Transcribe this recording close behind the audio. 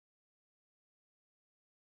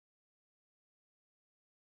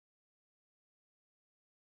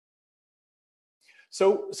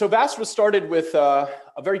So VAST was started with a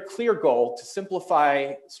very clear goal to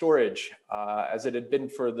simplify storage as it had been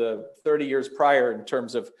for the 30 years prior in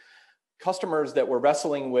terms of customers that were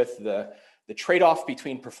wrestling with the trade-off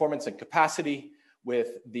between performance and capacity,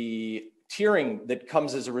 with the tiering that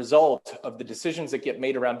comes as a result of the decisions that get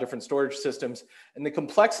made around different storage systems, and the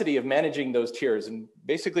complexity of managing those tiers. And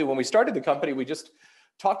basically, when we started the company, we just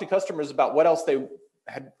talked to customers about what else they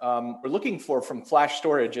had were looking for from flash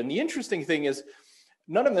storage. And the interesting thing is,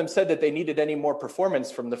 none of them said that they needed any more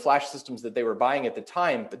performance from the flash systems that they were buying at the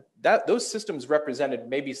time, but those systems represented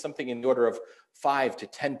maybe something in the order of 5 to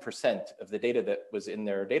 10% of the data that was in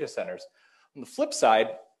their data centers. On the flip side,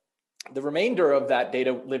 the remainder of that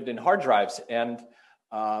data lived in hard drives, and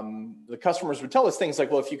the customers would tell us things like,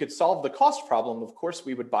 well, if you could solve the cost problem, of course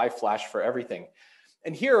we would buy flash for everything.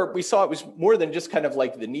 And here we saw it was more than just kind of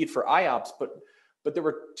like the need for IOPS, but there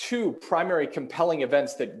were two primary compelling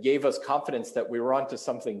events that gave us confidence that we were onto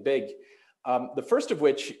something big. The first of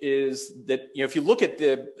which is that, if you look at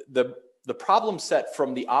the problem set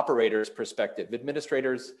from the operator's perspective,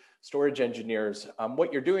 administrators, storage engineers,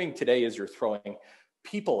 what you're doing today is you're throwing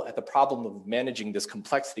people at the problem of managing this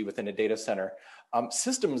complexity within a data center.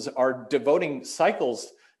 Systems are devoting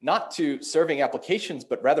cycles not to serving applications,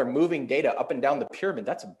 but rather moving data up and down the pyramid.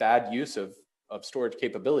 That's a bad use of storage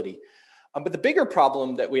capability. But the bigger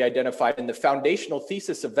problem that we identified in the foundational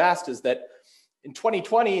thesis of VAST is that in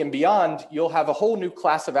 2020 and beyond, you'll have a whole new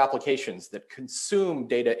class of applications that consume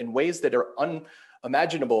data in ways that are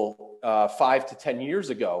unimaginable 5 to 10 years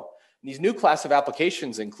ago. And these new class of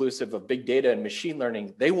applications, inclusive of big data and machine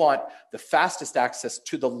learning, they want the fastest access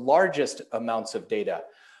to the largest amounts of data.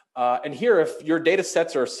 And here, if your data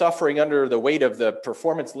sets are suffering under the weight of the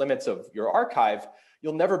performance limits of your archive,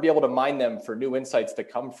 you'll never be able to mine them for new insights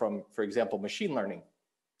that come from, for example, machine learning.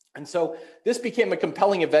 And so this became a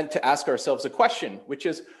compelling event to ask ourselves a question, which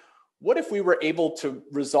is, what if we were able to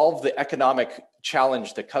resolve the economic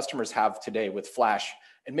challenge that customers have today with flash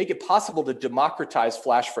and make it possible to democratize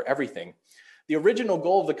flash for everything? The original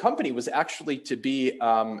goal of the company was actually to be,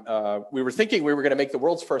 we were thinking we were going to make the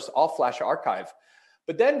world's first all-flash archive.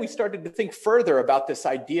 But then we started to think further about this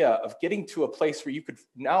idea of getting to a place where you could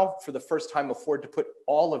now, for the first time, afford to put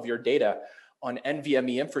all of your data on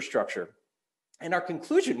NVMe infrastructure. And our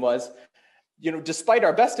conclusion was, despite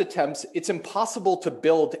our best attempts, it's impossible to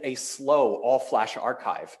build a slow all-flash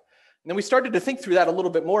archive. And then we started to think through that a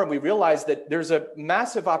little bit more, and we realized that there's a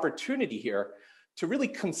massive opportunity here to really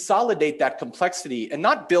consolidate that complexity and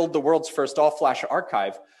not build the world's first all-flash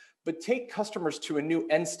archive, but take customers to a new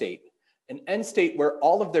end state. An end state where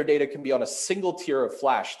all of their data can be on a single tier of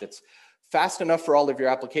flash that's fast enough for all of your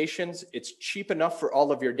applications, it's cheap enough for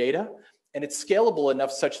all of your data, and it's scalable enough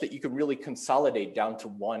such that you can really consolidate down to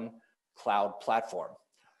one cloud platform.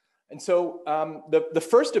 And so the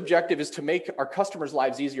first objective is to make our customers'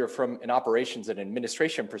 lives easier from an operations and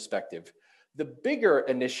administration perspective. The bigger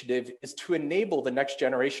initiative is to enable the next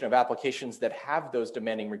generation of applications that have those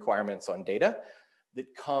demanding requirements on data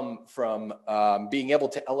that come from being able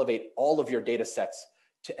to elevate all of your data sets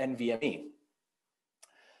to NVMe.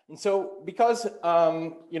 And so because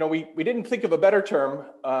we didn't think of a better term,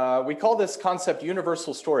 we call this concept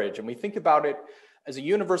universal storage, and we think about it as a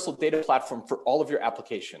universal data platform for all of your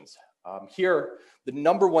applications. Here, the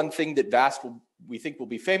number one thing that VAST we think will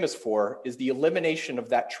be famous for is the elimination of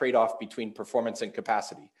that trade-off between performance and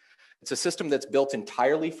capacity. It's a system that's built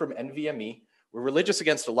entirely from NVMe. We're religious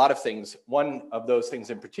against a lot of things. One of those things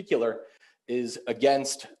in particular is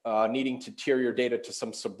against needing to tier your data to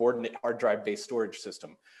some subordinate hard drive-based storage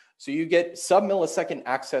system. So you get sub-millisecond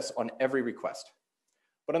access on every request.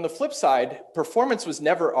 But on the flip side, performance was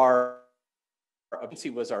never our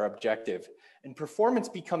objective. And performance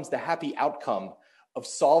becomes the happy outcome of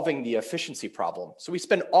solving the efficiency problem. So we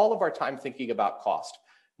spend all of our time thinking about cost.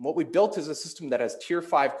 And what we built is a system that has tier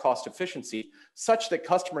 5 cost efficiency, such that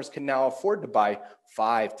customers can now afford to buy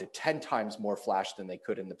 5 to 10 times more flash than they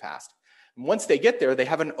could in the past. And once they get there, they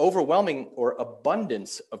have an overwhelming or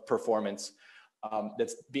abundance of performance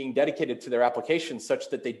that's being dedicated to their applications, such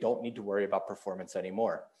that they don't need to worry about performance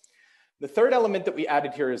anymore. The third element that we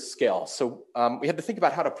added here is scale. So we had to think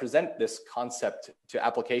about how to present this concept to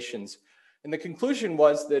applications. And the conclusion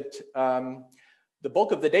was that the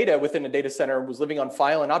bulk of the data within a data center was living on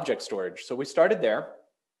file and object storage. So we started there.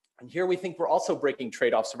 And here we think we're also breaking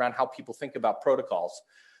trade-offs around how people think about protocols.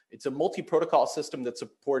 It's a multi-protocol system that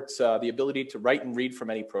supports the ability to write and read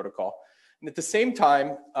from any protocol. And at the same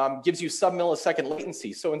time, gives you sub-millisecond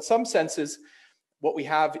latency. So in some senses, what we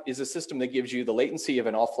have is a system that gives you the latency of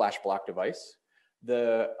an all-flash block device,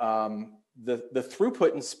 the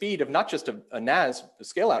throughput and speed of not just a NAS, a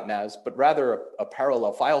scale-out NAS, but rather a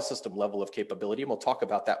parallel file system level of capability. And we'll talk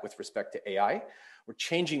about that with respect to AI. We're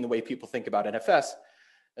changing the way people think about NFS.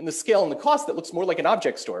 And the scale and the cost that looks more like an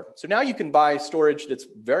object store. So now you can buy storage that's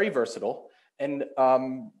very versatile and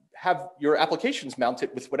have your applications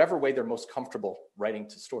mounted with whatever way they're most comfortable writing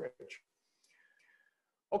to storage.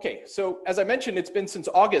 Okay, so as I mentioned, it's been since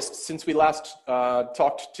August since we last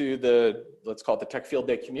talked to the, let's call it the Tech Field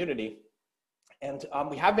Day community. And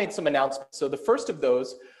we have made some announcements. So the first of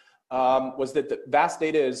those was that the VAST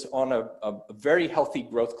Data is on a very healthy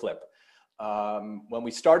growth clip. When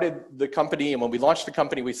we started the company and when we launched the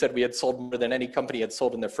company, we said we had sold more than any company had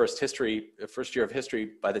sold in their first year of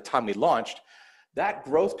history by the time we launched. That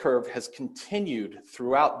growth curve has continued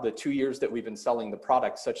throughout the 2 years that we've been selling the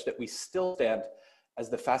product, such that we still stand as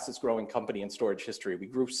the fastest growing company in storage history. We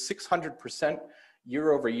grew 600%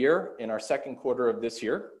 year over year in our second quarter of this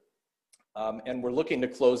year. And we're looking to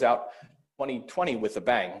close out 2020 with a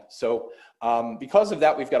bang. So because of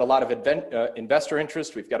that, we've got a lot of investor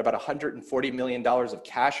interest. We've got about $140 million of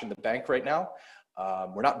cash in the bank right now.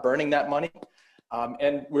 We're not burning that money.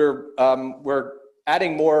 And we're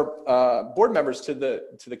adding more board members to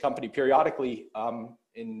the company periodically.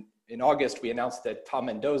 In August, we announced that Tom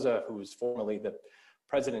Mendoza, who was formerly the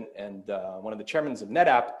president and one of the chairmen of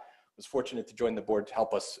NetApp, was fortunate to join the board to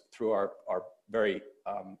help us through our very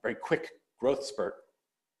quick growth spurt.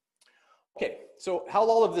 Okay, so how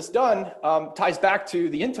all of this done ties back to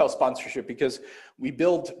the Intel sponsorship, because we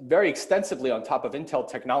build very extensively on top of Intel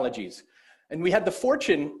technologies. And we had the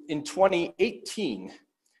fortune in 2018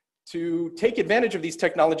 to take advantage of these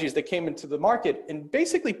technologies that came into the market and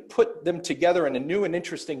basically put them together in a new and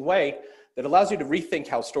interesting way that allows you to rethink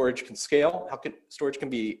how storage can scale, how storage can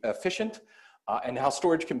be efficient, and how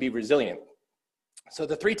storage can be resilient. So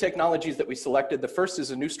the three technologies that we selected, the first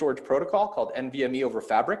is a new storage protocol called NVMe over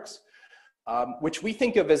Fabrics, which we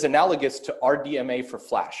think of as analogous to RDMA for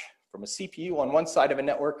flash. From a CPU on one side of a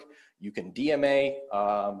network, you can DMA,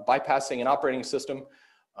 bypassing an operating system,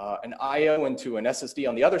 an IO into an SSD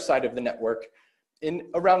on the other side of the network in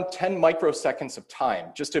around 10 microseconds of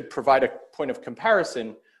time. Just to provide a point of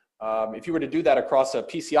comparison, if you were to do that across a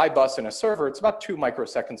PCI bus and a server, it's about 2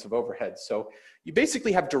 microseconds of overhead. So you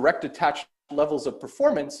basically have direct attached levels of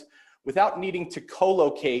performance without needing to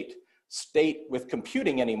co-locate state with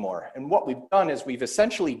computing anymore. And what we've done is we've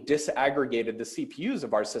essentially disaggregated the CPUs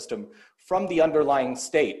of our system from the underlying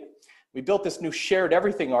state. We built this new shared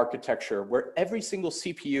everything architecture where every single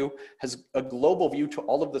CPU has a global view to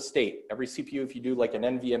all of the state. Every CPU, if you do like an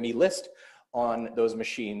NVMe list on those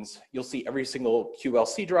machines, you'll see every single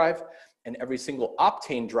QLC drive and every single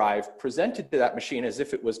Optane drive presented to that machine as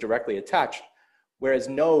if it was directly attached, whereas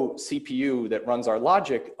no CPU that runs our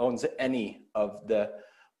logic owns any of the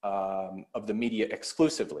media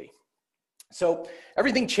exclusively. So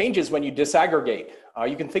everything changes when you disaggregate.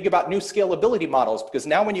 You can think about new scalability models, because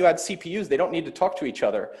now when you add CPUs, they don't need to talk to each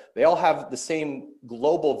other. They all have the same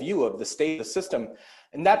global view of the state of the system.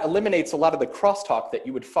 And that eliminates a lot of the crosstalk that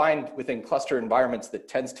you would find within cluster environments that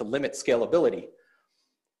tends to limit scalability.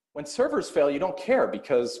 When servers fail, you don't care,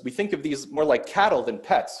 because we think of these more like cattle than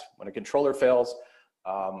pets. When a controller fails,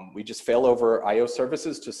 we just fail over IO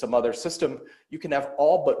services to some other system. You can have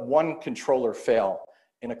all but one controller fail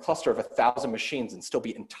in a cluster of 1,000 machines and still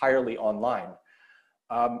be entirely online.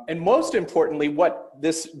 And most importantly, what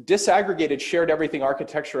this disaggregated shared everything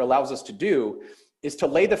architecture allows us to do is to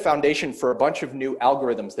lay the foundation for a bunch of new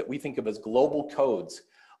algorithms that we think of as global codes,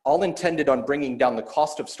 all intended on bringing down the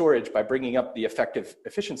cost of storage by bringing up the effective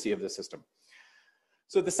efficiency of the system.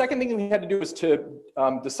 So the second thing we had to do was to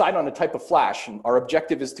decide on a type of flash, and our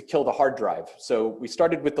objective is to kill the hard drive. So we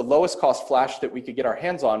started with the lowest cost flash that we could get our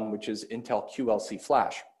hands on, which is Intel QLC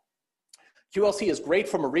flash. QLC is great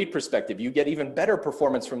from a read perspective. You get even better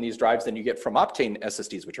performance from these drives than you get from Optane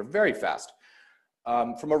SSDs, which are very fast.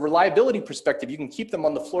 From a reliability perspective, you can keep them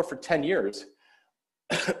on the floor for 10 years.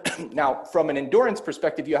 Now, from an endurance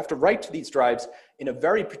perspective, you have to write to these drives in a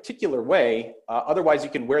very particular way. Otherwise, you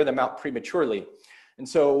can wear them out prematurely. And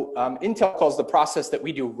so Intel calls the process that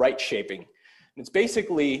we do write shaping. And it's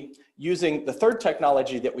basically using the third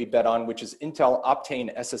technology that we bet on, which is Intel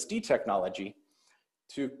Optane SSD technology,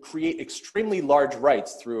 to create extremely large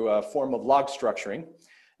writes through a form of log structuring,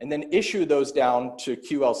 and then issue those down to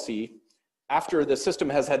QLC after the system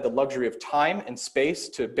has had the luxury of time and space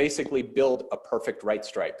to basically build a perfect write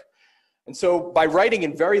stripe. And so by writing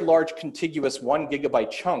in very large contiguous 1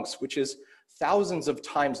 gigabyte chunks, which is thousands of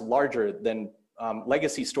times larger than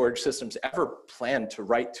legacy storage systems ever planned to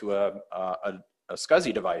write to a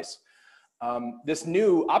SCSI device, This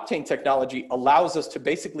new Optane technology allows us to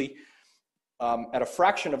basically, at a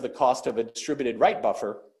fraction of the cost of a distributed write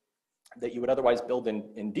buffer that you would otherwise build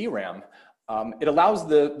in DRAM, it allows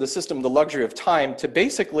the system the luxury of time to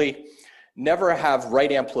basically never have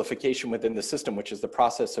write amplification within the system, which is the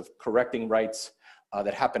process of correcting writes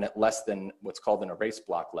that happen at less than what's called an erase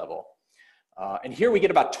block level. And here we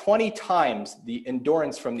get about 20 times the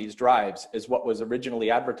endurance from these drives as what was originally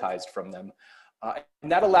advertised from them.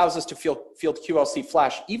 And that allows us to field QLC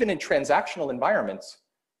flash even in transactional environments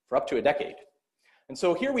for up to a decade. And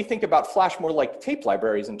so here we think about flash more like tape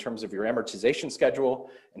libraries in terms of your amortization schedule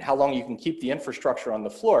and how long you can keep the infrastructure on the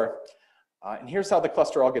floor. And here's how the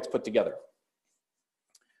cluster all gets put together.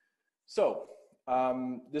 So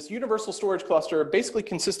this universal storage cluster basically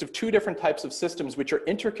consists of two different types of systems which are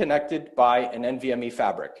interconnected by an NVMe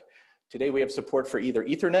fabric. Today we have support for either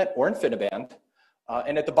Ethernet or InfiniBand.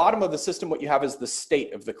 And at the bottom of the system, what you have is the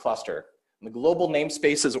state of the cluster. And the global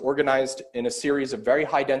namespace is organized in a series of very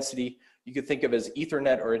high density, you could think of as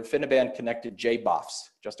Ethernet or InfiniBand connected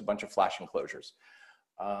JBOFs, just a bunch of flash enclosures.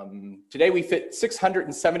 Today we fit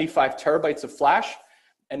 675 terabytes of flash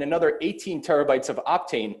and another 18 terabytes of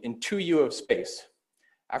Optane in 2U of space.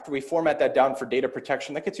 After we format that down for data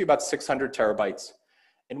protection, that gets you about 600 terabytes.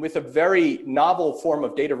 And with a very novel form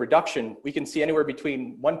of data reduction, we can see anywhere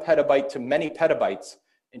between 1 petabyte to many petabytes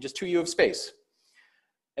in just 2U of space.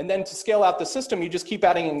 And then to scale out the system, you just keep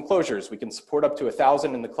adding enclosures. We can support up to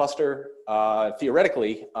 1,000 in the cluster,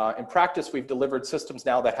 theoretically. In practice, we've delivered systems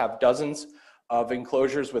now that have dozens of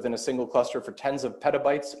enclosures within a single cluster for tens of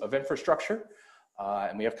petabytes of infrastructure.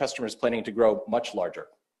 And we have customers planning to grow much larger.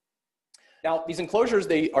 Now, these enclosures,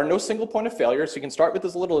 they are no single point of failure, so you can start with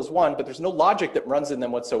as little as one, but there's no logic that runs in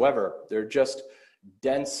them whatsoever. They're just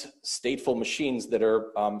dense, stateful machines that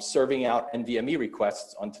are serving out NVMe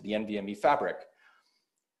requests onto the NVMe fabric.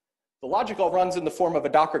 The logic all runs in the form of a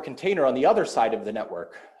Docker container on the other side of the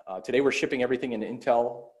network. Today, we're shipping everything in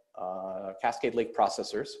Intel Cascade Lake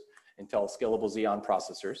processors, Intel Scalable Xeon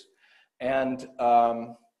processors. And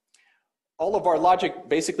all of our logic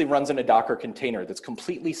basically runs in a Docker container that's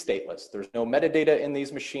completely stateless. There's no metadata in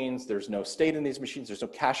these machines. There's no state in these machines. There's no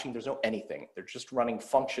caching. There's no anything. They're just running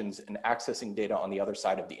functions and accessing data on the other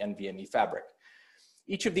side of the NVMe fabric.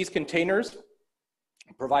 Each of these containers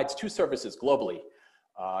provides two services globally.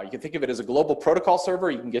 You can think of it as a global protocol server.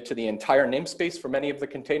 You can get to the entire namespace for many of the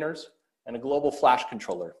containers, and a global flash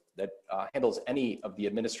controller that handles any of the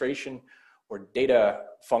administration or data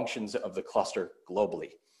functions of the cluster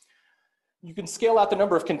globally. You can scale out the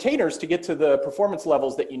number of containers to get to the performance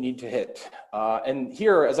levels that you need to hit. And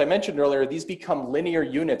here, as I mentioned earlier, these become linear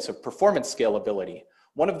units of performance scalability.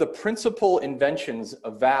 One of the principal inventions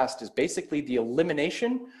of VAST is basically the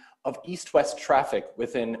elimination of east-west traffic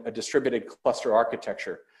within a distributed cluster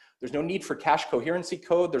architecture. There's no need for cache coherency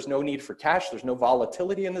code. There's no need for cache. There's no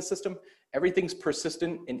volatility in the system. Everything's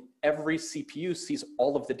persistent, and every CPU sees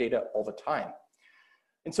all of the data all the time.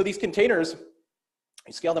 And so these containers,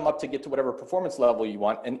 you scale them up to get to whatever performance level you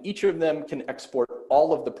want, and each of them can export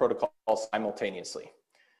all of the protocols simultaneously.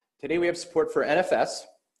 Today we have support for NFS,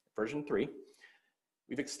 version 3.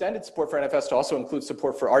 We've extended support for NFS to also include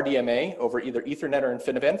support for RDMA over either Ethernet or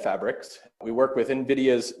InfiniBand fabrics. We work with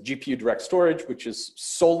NVIDIA's GPU Direct Storage, which is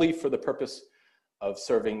solely for the purpose of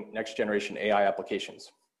serving next generation AI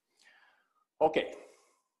applications. Okay,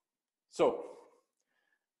 so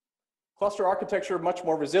cluster architecture, much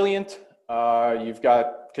more resilient. You've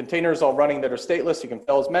got containers all running that are stateless. You can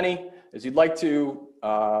fill as many as you'd like to,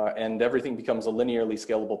 and everything becomes a linearly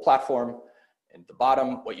scalable platform. At the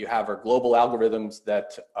bottom, what you have are global algorithms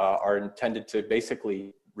that are intended to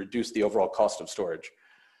basically reduce the overall cost of storage.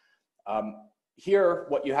 Here,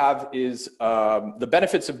 what you have is the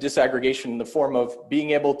benefits of disaggregation in the form of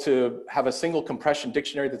being able to have a single compression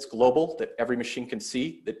dictionary that's global, that every machine can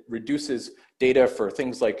see, that reduces data for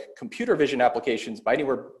things like computer vision applications by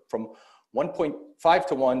anywhere from 1.5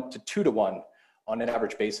 to 1 to 2 to 1 on an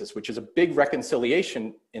average basis, which is a big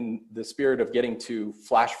reconciliation in the spirit of getting to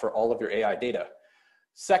flash for all of your AI data.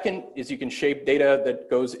 Second is you can shape data that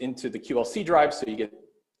goes into the QLC drive, so you get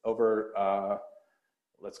over,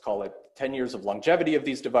 let's call it 10 years of longevity of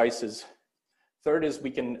these devices. Third is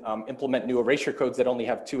we can implement new erasure codes that only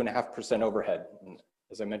have 2.5% overhead. And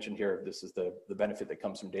as I mentioned here, this is the benefit that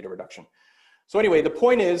comes from data reduction. So anyway, the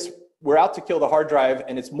point is we're out to kill the hard drive,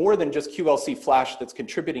 and it's more than just QLC flash that's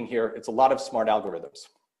contributing here. It's a lot of smart algorithms.